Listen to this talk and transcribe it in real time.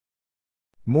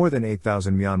More than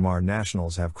 8,000 Myanmar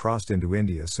nationals have crossed into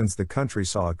India since the country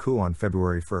saw a coup on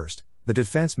February 1, the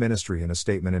Defense Ministry in a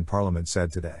statement in Parliament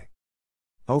said today.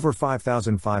 Over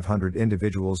 5,500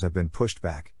 individuals have been pushed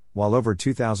back, while over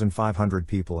 2,500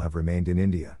 people have remained in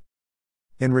India.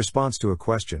 In response to a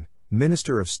question,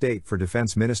 Minister of State for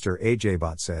Defense Minister Ajay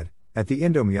Bhatt said, at the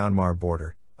Indo-Myanmar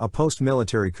border, a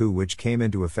post-military coup which came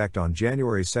into effect on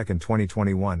January 2,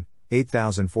 2021,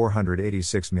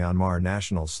 8,486 Myanmar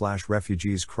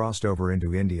nationals/refugees crossed over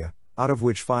into India, out of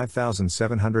which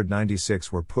 5,796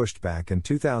 were pushed back and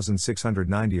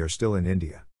 2,690 are still in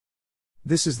India.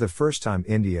 This is the first time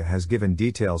India has given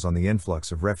details on the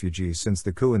influx of refugees since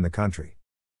the coup in the country.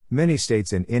 Many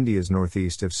states in India's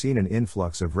northeast have seen an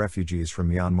influx of refugees from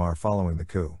Myanmar following the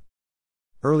coup.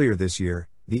 Earlier this year,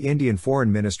 the Indian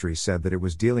Foreign Ministry said that it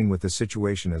was dealing with the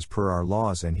situation as per our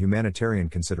laws and humanitarian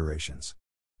considerations.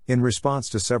 In response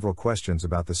to several questions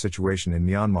about the situation in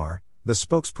Myanmar, the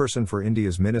spokesperson for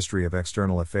India's Ministry of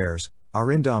External Affairs,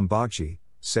 Arindam Bagchi,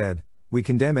 said, "We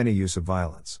condemn any use of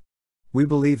violence. We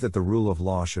believe that the rule of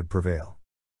law should prevail.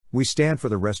 We stand for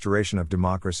the restoration of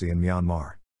democracy in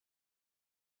Myanmar."